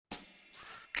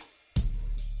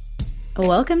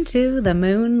Welcome to the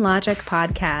Moon Logic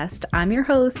Podcast. I'm your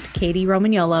host, Katie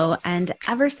Romagnolo, and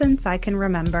ever since I can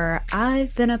remember,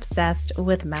 I've been obsessed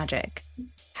with magic.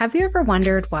 Have you ever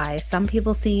wondered why some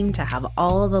people seem to have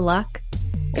all the luck?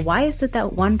 Why is it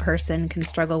that one person can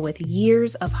struggle with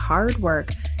years of hard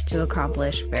work to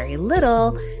accomplish very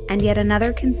little, and yet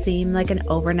another can seem like an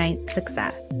overnight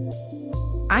success?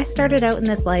 I started out in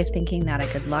this life thinking that I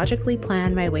could logically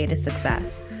plan my way to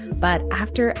success. But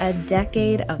after a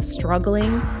decade of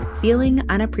struggling, feeling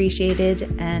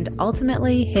unappreciated, and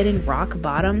ultimately hitting rock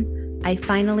bottom, I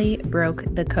finally broke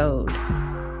the code.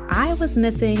 I was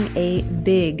missing a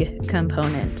big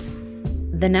component: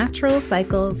 the natural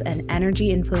cycles and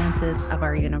energy influences of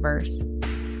our universe.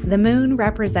 The moon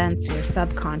represents your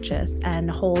subconscious and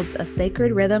holds a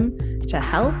sacred rhythm to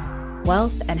health,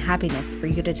 wealth, and happiness for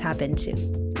you to tap into.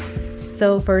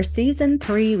 So for season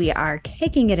 3, we are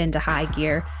kicking it into high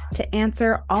gear to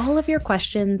answer all of your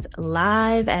questions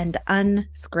live and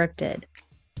unscripted.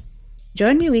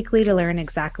 Join me weekly to learn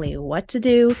exactly what to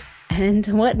do and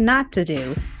what not to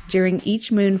do during each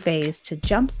moon phase to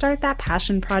jumpstart that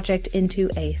passion project into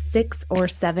a 6 or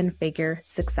 7-figure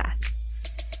success.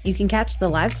 You can catch the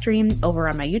live stream over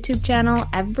on my YouTube channel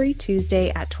every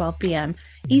Tuesday at 12 p.m.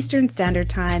 Eastern Standard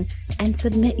Time and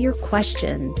submit your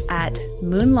questions at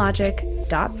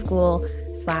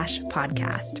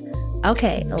moonlogic.school/podcast.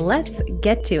 Okay, let's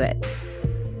get to it.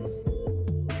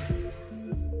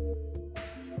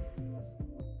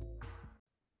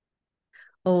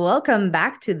 Welcome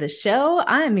back to the show.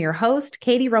 I'm your host,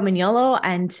 Katie Romagnolo,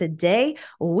 and today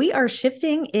we are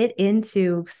shifting it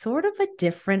into sort of a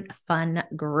different fun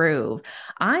groove.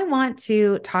 I want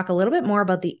to talk a little bit more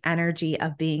about the energy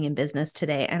of being in business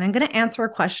today, and I'm going to answer a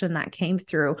question that came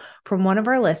through from one of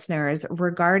our listeners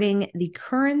regarding the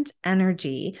current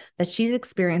energy that she's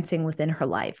experiencing within her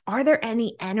life. Are there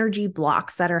any energy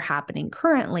blocks that are happening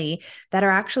currently that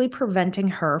are actually preventing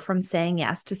her from saying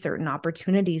yes to certain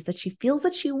opportunities that she feels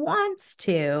that she wants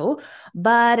to,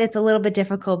 but it's a little bit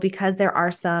difficult because there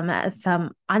are some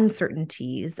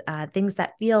uncertainties, things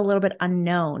that feel a little bit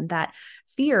unknown, that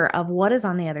fear of what is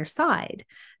on the other side.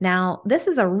 Now, this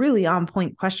is a really on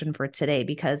point question for today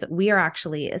because we are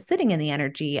actually sitting in the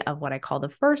energy of what I call the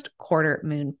first quarter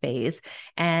moon phase.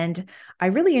 And I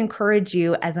really encourage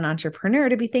you as an entrepreneur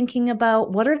to be thinking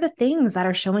about what are the things that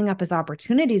are showing up as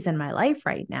opportunities in my life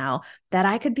right now that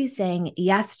I could be saying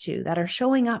yes to, that are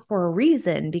showing up for a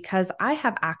reason, because I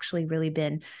have actually really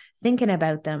been thinking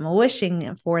about them,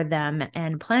 wishing for them,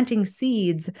 and planting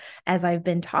seeds as I've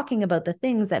been talking about the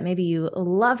things that maybe you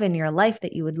love in your life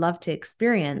that you would love to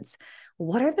experience.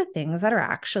 What are the things that are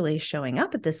actually showing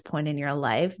up at this point in your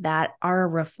life that are a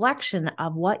reflection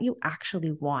of what you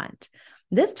actually want?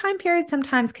 This time period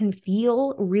sometimes can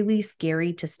feel really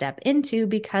scary to step into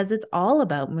because it's all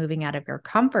about moving out of your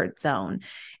comfort zone.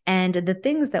 And the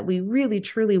things that we really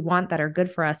truly want that are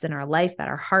good for us in our life, that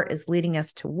our heart is leading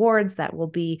us towards, that will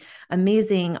be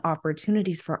amazing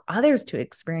opportunities for others to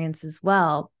experience as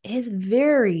well, is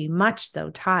very much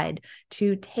so tied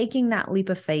to taking that leap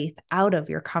of faith out of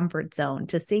your comfort zone,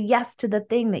 to say yes to the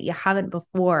thing that you haven't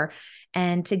before,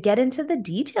 and to get into the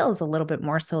details a little bit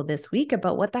more so this week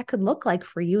about what that could look like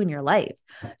for you in your life.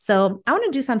 So I want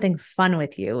to do something fun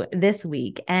with you this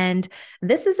week. And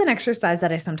this is an exercise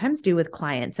that I sometimes do with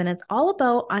clients. And it's all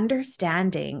about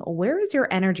understanding, where is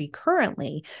your energy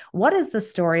currently? What is the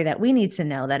story that we need to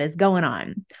know that is going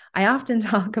on? I often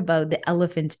talk about the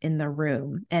elephant in the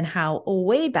room and how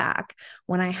way back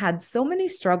when I had so many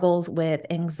struggles with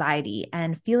anxiety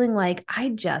and feeling like I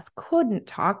just couldn't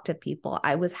talk to people,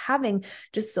 I was having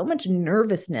just so much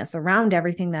nervousness around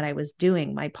everything that I was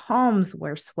doing. My palms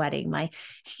were sweating, my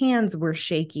hands were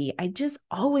shaky. I just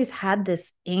always had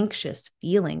this anxious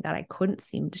feeling that I couldn't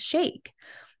seem to shake.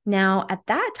 Now, at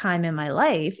that time in my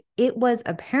life, it was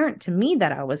apparent to me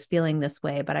that I was feeling this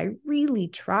way, but I really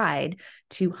tried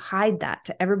to hide that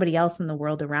to everybody else in the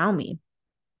world around me.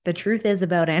 The truth is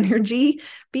about energy,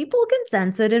 people can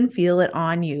sense it and feel it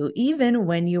on you, even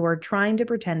when you are trying to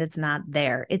pretend it's not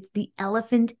there. It's the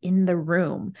elephant in the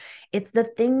room. It's the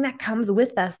thing that comes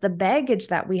with us, the baggage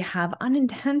that we have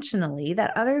unintentionally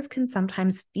that others can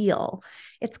sometimes feel.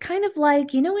 It's kind of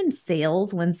like, in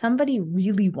sales, when somebody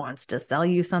really wants to sell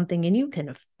you something and you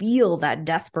can feel that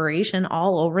desperation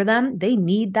all over them, they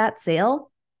need that sale.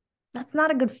 That's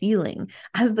not a good feeling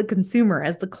as the consumer,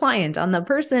 as the client, on the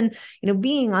person,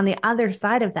 being on the other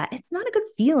side of that. It's not a good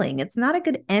feeling. It's not a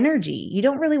good energy. You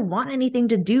don't really want anything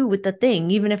to do with the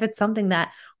thing, even if it's something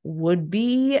that would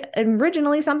be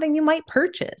originally something you might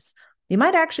purchase. You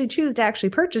might actually choose to actually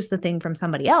purchase the thing from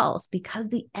somebody else because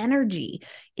the energy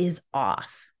is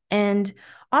off. And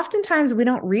oftentimes we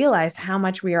don't realize how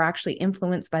much we are actually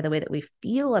influenced by the way that we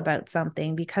feel about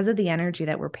something because of the energy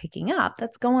that we're picking up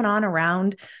that's going on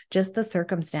around just the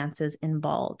circumstances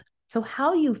involved. So,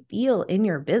 how you feel in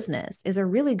your business is a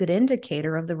really good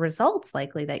indicator of the results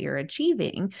likely that you're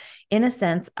achieving, in a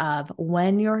sense of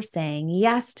when you're saying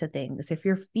yes to things. If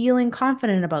you're feeling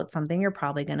confident about something, you're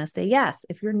probably going to say yes.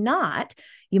 If you're not,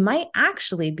 you might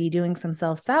actually be doing some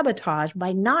self-sabotage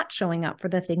by not showing up for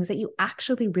the things that you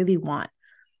actually really want.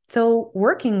 So,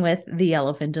 working with the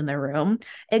elephant in the room,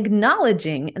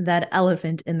 acknowledging that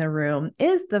elephant in the room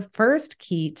is the first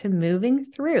key to moving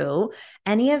through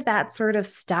any of that sort of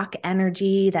stuck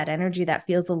energy, that energy that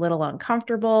feels a little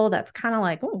uncomfortable, that's kind of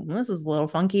like, oh, this is a little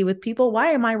funky with people.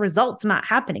 Why are my results not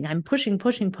happening? I'm pushing,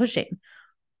 pushing, pushing.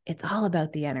 It's all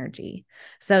about the energy.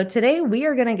 So today we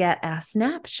are going to get a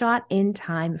snapshot in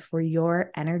time for your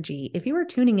energy. If you are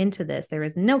tuning into this, there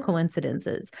is no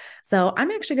coincidences. So I'm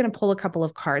actually going to pull a couple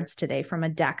of cards today from a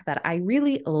deck that I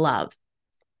really love.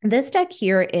 This deck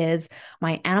here is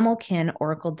my Animal Kin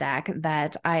Oracle deck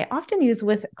that I often use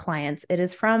with clients. It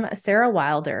is from Sarah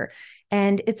Wilder,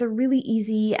 and it's a really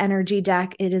easy energy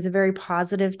deck. It is a very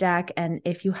positive deck. And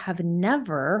if you have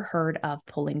never heard of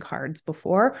pulling cards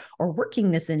before or working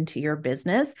this into your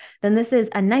business, then this is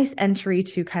a nice entry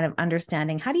to kind of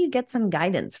understanding how do you get some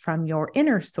guidance from your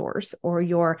inner source or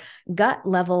your gut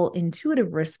level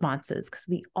intuitive responses, because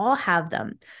we all have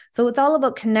them. So it's all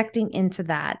about connecting into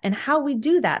that. And how we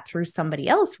do that through somebody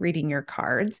else reading your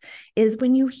cards is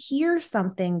when you hear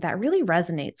something that really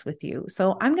resonates with you.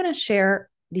 So I'm going to share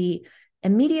the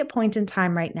immediate point in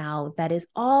time right now that is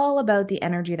all about the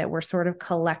energy that we're sort of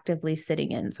collectively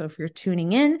sitting in. So if you're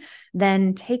tuning in,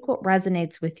 then take what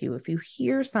resonates with you. If you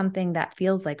hear something that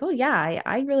feels like, oh yeah,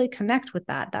 I really connect with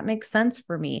that. That makes sense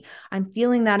for me. I'm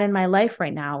feeling that in my life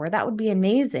right now, or that would be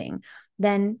amazing.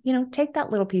 Then, take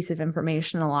that little piece of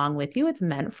information along with you. It's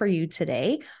meant for you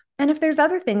today. And if there's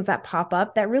other things that pop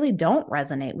up that really don't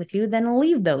resonate with you, then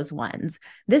leave those ones.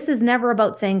 This is never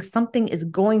about saying something is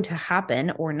going to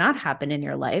happen or not happen in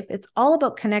your life. It's all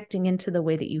about connecting into the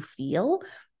way that you feel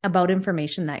about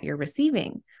information that you're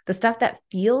receiving. The stuff that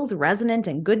feels resonant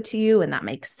and good to you and that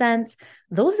makes sense,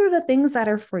 those are the things that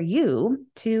are for you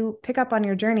to pick up on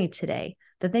your journey today.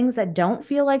 The things that don't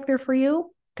feel like they're for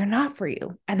you, they're not for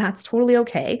you. And that's totally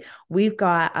okay. We've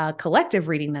got a collective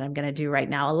reading that I'm going to do right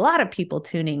now. A lot of people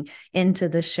tuning into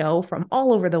the show from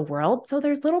all over the world. So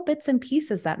there's little bits and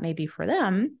pieces that may be for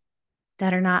them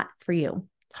that are not for you.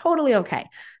 Totally okay.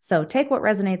 So take what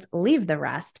resonates, leave the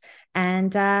rest,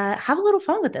 and have a little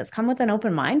fun with this. Come with an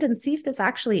open mind and see if this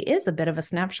actually is a bit of a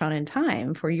snapshot in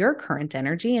time for your current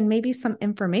energy and maybe some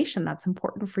information that's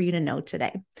important for you to know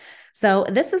today. So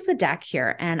this is the deck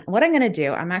here. And what I'm going to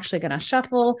do, I'm actually going to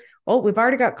shuffle. Oh, we've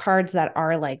already got cards that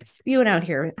are like spewing out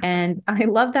here. And I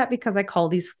love that because I call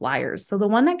these flyers. So the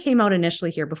one that came out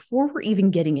initially here before we're even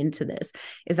getting into this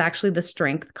is actually the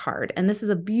Strength card. And this is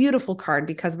a beautiful card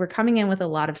because we're coming in with a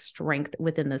lot of strength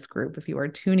within this group if you are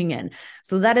tuning in.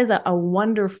 So that is a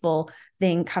wonderful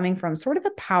thing coming from sort of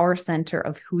the power center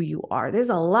of who you are. There's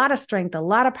a lot of strength, a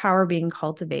lot of power being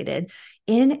cultivated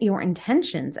in your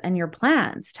intentions and your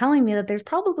plans, telling me that there's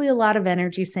probably a lot of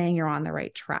energy saying you're on the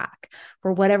right track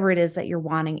for whatever it is that you're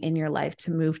wanting in your life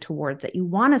to move towards, that you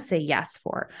want to say yes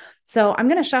for. So I'm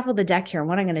going to shuffle the deck here. And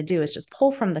what I'm going to do is just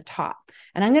pull from the top,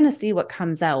 and I'm going to see what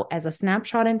comes out as a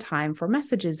snapshot in time for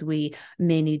messages we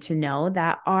may need to know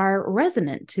that are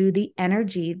resonant to the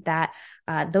energy that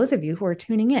those of you who are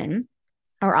tuning in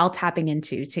are all tapping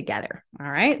into together.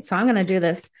 All right. So I'm going to do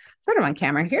this sort of on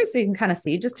camera here so you can kind of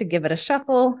see, just to give it a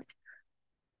shuffle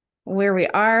where we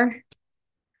are,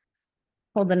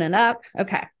 holding it up.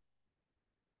 Okay.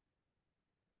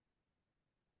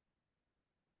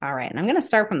 All right. And I'm going to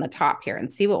start from the top here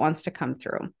and see what wants to come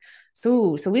through.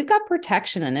 So we've got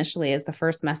protection initially as the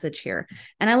first message here.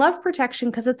 And I love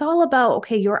protection because it's all about,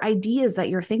 okay, your ideas that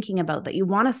you're thinking about that you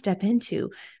want to step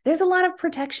into. There's a lot of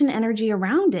protection energy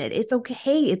around it. It's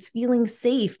okay. It's feeling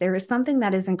safe. There is something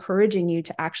that is encouraging you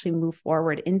to actually move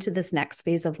forward into this next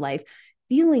phase of life,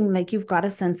 feeling like you've got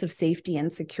a sense of safety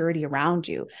and security around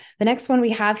you. The next one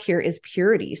we have here is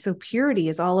purity. So purity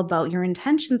is all about your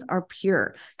intentions are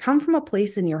pure. Come from a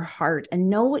place in your heart and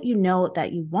know what you know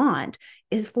that you want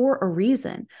is for a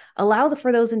reason. Allow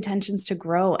for those intentions to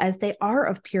grow as they are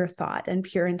of pure thought and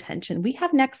pure intention. We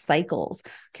have next cycles.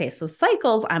 Okay, so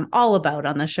cycles I'm all about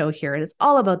on the show here. It is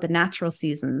all about the natural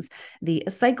seasons, the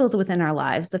cycles within our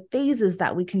lives, the phases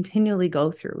that we continually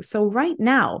go through. So right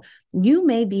now, you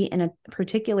may be in a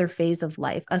particular phase of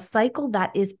life, a cycle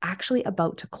that is actually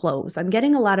about to close. I'm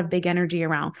getting a lot of big energy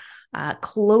around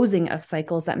closing of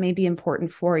cycles that may be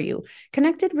important for you.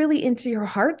 Connected really into your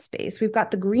heart space. We've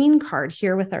got the green card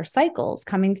here with our cycles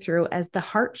coming through as the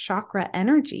heart chakra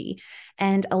energy,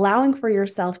 and allowing for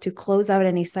yourself to close out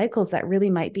any cycles that really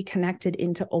might be connected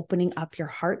into opening up your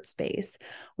heart space.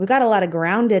 We've got a lot of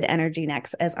grounded energy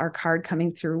next as our card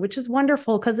coming through, which is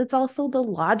wonderful because it's also the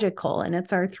logical and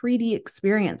it's our 3D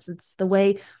experience. It's the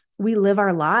way we live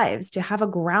our lives, to have a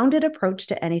grounded approach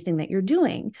to anything that you're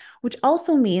doing, which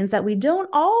also means that we don't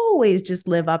always just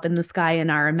live up in the sky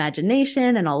in our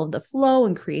imagination and all of the flow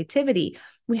and creativity.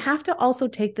 We have to also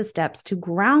take the steps to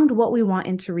ground what we want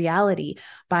into reality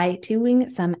by doing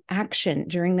some action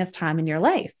during this time in your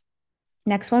life.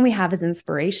 Next one we have is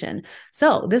inspiration.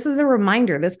 So this is a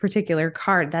reminder, this particular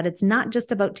card, that it's not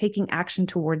just about taking action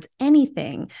towards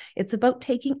anything. It's about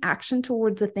taking action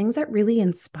towards the things that really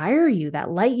inspire you,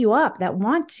 that light you up, that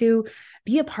want to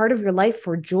be a part of your life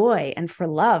for joy and for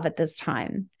love at this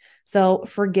time. So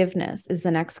forgiveness is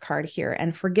the next card here.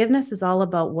 And forgiveness is all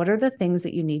about what are the things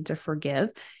that you need to forgive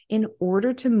in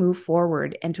order to move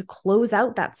forward and to close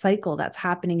out that cycle that's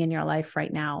happening in your life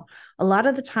right now. A lot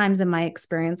of the times in my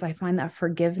experience, I find that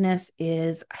forgiveness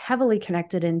is heavily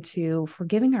connected into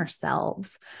forgiving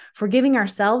ourselves for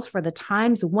the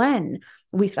times when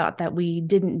we thought that we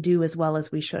didn't do as well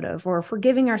as we should have, or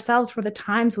forgiving ourselves for the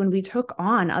times when we took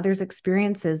on others'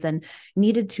 experiences and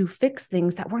needed to fix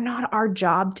things that were not our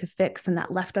job to fix and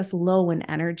that left us low in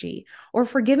energy, or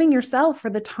forgiving yourself for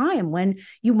the time when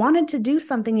you wanted to do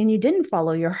something and you didn't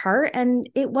follow your heart, and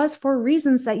it was for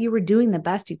reasons that you were doing the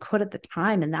best you could at the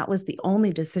time, and that was the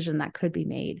only decision that could be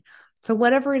made. So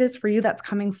whatever it is for you that's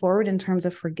coming forward in terms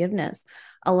of forgiveness,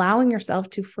 allowing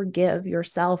yourself to forgive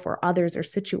yourself or others or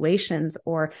situations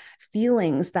or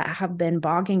feelings that have been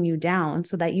bogging you down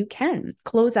so that you can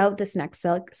close out this next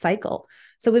cycle.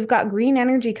 So we've got green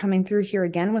energy coming through here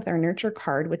again with our nurture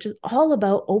card, which is all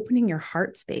about opening your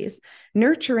heart space,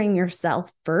 nurturing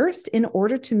yourself first in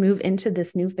order to move into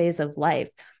this new phase of life.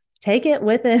 Take it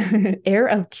with an air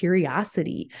of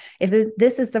curiosity. If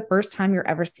this is the first time you're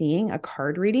ever seeing a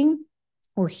card reading,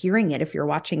 or hearing it, if you're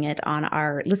watching it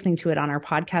listening to it on our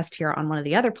podcast here on one of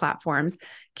the other platforms,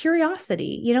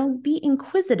 curiosity, be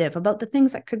inquisitive about the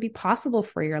things that could be possible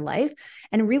for your life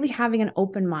and really having an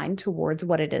open mind towards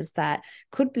what it is that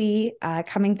could be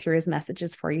coming through as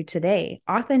messages for you today.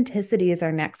 Authenticity is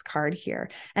our next card here.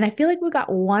 And I feel like we've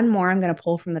got one more I'm going to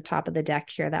pull from the top of the deck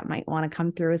here that might want to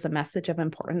come through as a message of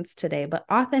importance today. But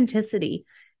authenticity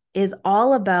is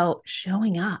all about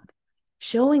showing up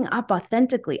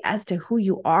authentically as to who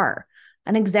you are.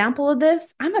 An example of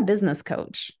this, I'm a business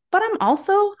coach, but I'm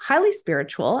also highly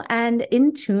spiritual and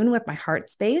in tune with my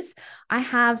heart space. I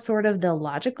have sort of the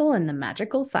logical and the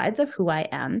magical sides of who I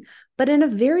am, but in a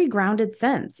very grounded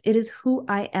sense. It is who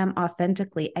I am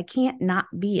authentically. I can't not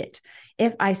be it.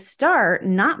 If I start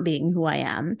not being who I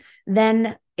am,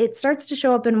 then it starts to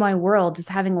show up in my world as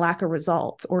having lack of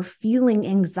results or feeling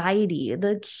anxiety.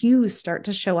 The cues start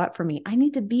to show up for me. I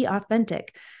need to be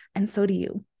authentic, and so do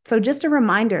you. So just a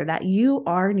reminder that you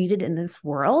are needed in this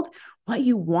world. What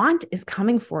you want is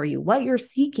coming for you. What you're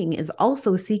seeking is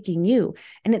also seeking you.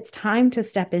 And it's time to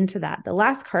step into that. The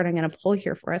last card I'm going to pull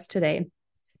here for us today,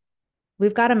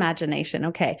 we've got imagination.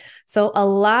 Okay. So a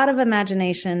lot of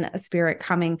imagination spirit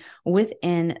coming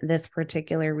within this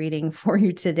particular reading for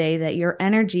you today, that your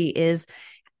energy is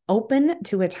open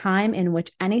to a time in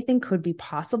which anything could be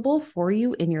possible for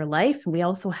you in your life. We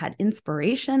also had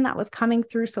inspiration that was coming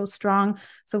through so strong.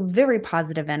 So very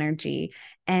positive energy.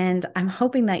 And I'm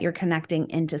hoping that you're connecting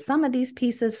into some of these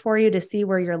pieces for you to see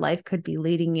where your life could be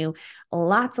leading you.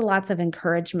 Lots and lots of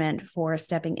encouragement for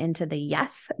stepping into the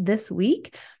yes this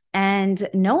week. And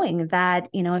knowing that,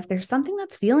 if there's something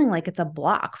that's feeling like it's a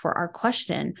block for our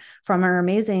question from our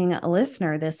amazing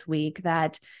listener this week,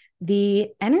 that the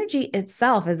energy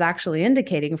itself is actually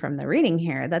indicating from the reading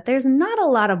here that there's not a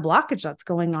lot of blockage that's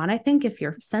going on. I think if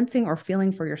you're sensing or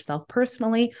feeling for yourself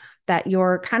personally that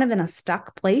you're kind of in a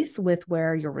stuck place with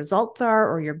where your results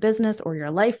are, or your business or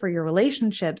your life or your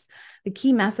relationships, the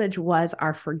key message was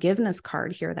our forgiveness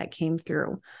card here that came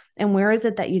through. And where is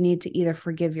it that you need to either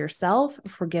forgive yourself,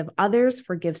 forgive others,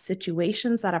 forgive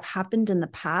situations that have happened in the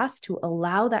past to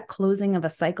allow that closing of a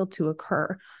cycle to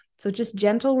occur? So just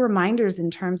gentle reminders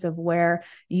in terms of where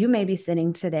you may be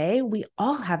sitting today. We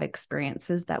all have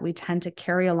experiences that we tend to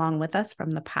carry along with us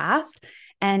from the past.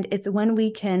 And it's when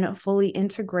we can fully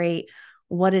integrate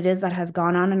what it is that has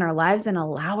gone on in our lives and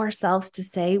allow ourselves to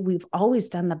say we've always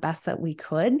done the best that we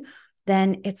could,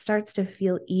 then it starts to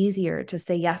feel easier to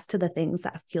say yes to the things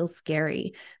that feel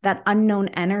scary. That unknown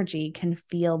energy can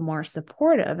feel more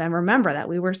supportive. And remember that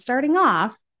we were starting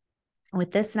off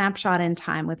with this snapshot in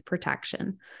time with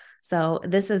protection. So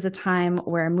this is a time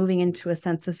where moving into a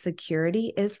sense of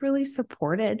security is really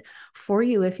supported for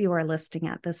you if you are listing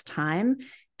at this time.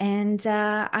 And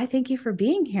I thank you for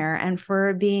being here and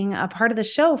for being a part of the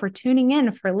show, for tuning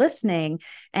in, for listening.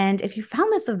 And if you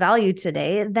found this of value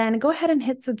today, then go ahead and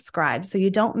hit subscribe so you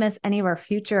don't miss any of our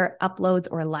future uploads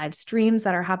or live streams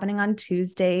that are happening on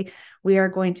Tuesday. We are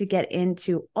going to get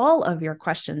into all of your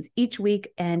questions each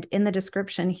week. And in the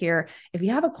description here, if you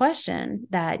have a question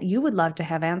that you would love to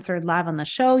have answered live on the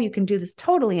show, you can do this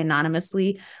totally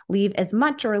anonymously. Leave as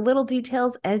much or little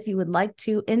details as you would like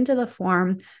to into the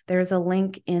form. There's a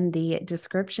link in the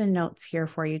description notes here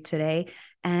for you today.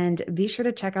 And be sure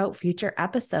to check out future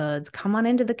episodes. Come on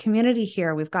into the community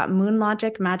here. We've got Moon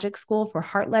Logic Magic School for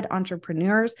heart-led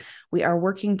entrepreneurs. We are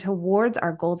working towards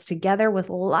our goals together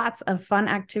with lots of fun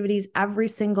activities every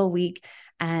single week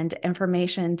and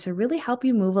information to really help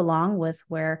you move along with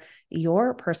where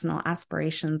your personal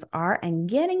aspirations are and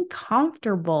getting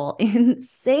comfortable in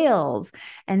sales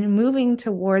and moving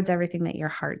towards everything that your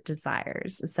heart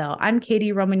desires. So I'm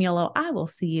Katie Romagnolo. I will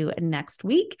see you next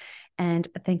week, and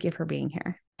thank you for being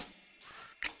here.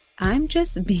 I'm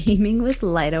just beaming with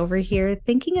light over here,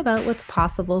 thinking about what's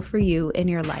possible for you in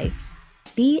your life.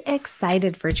 Be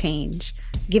excited for change.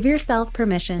 Give yourself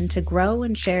permission to grow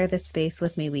and share this space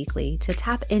with me weekly to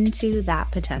tap into that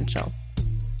potential.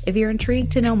 If you're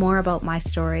intrigued to know more about my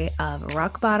story of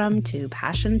rock bottom to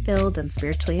passion-filled and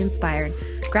spiritually inspired,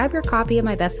 grab your copy of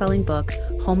my best-selling book,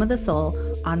 Home of the Soul,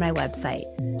 on my website,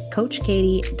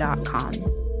 CoachKatie.com.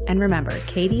 And remember,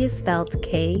 Katie is spelled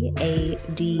K-A-D-Y.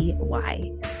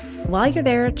 While you're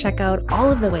there, check out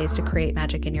all of the ways to create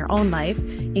magic in your own life,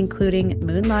 including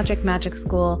Moon Logic Magic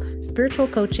School, spiritual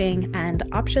coaching, and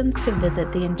options to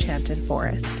visit the Enchanted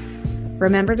Forest.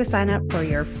 Remember to sign up for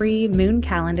your free moon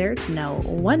calendar to know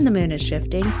when the moon is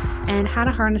shifting and how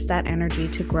to harness that energy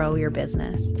to grow your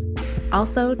business.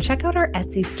 Also, check out our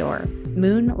Etsy store,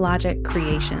 Moon Logic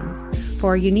Creations,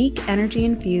 for unique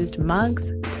energy-infused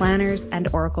mugs, planners, and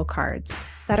oracle cards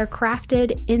that are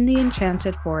crafted in the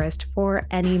Enchanted Forest for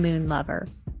any moon lover.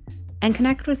 And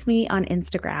connect with me on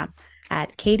Instagram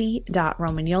at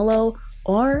katie.romagnolo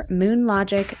or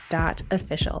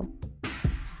moonlogic.official.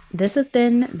 This has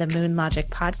been the Moon Logic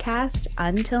Podcast.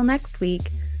 Until next week,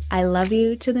 I love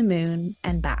you to the moon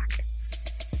and back.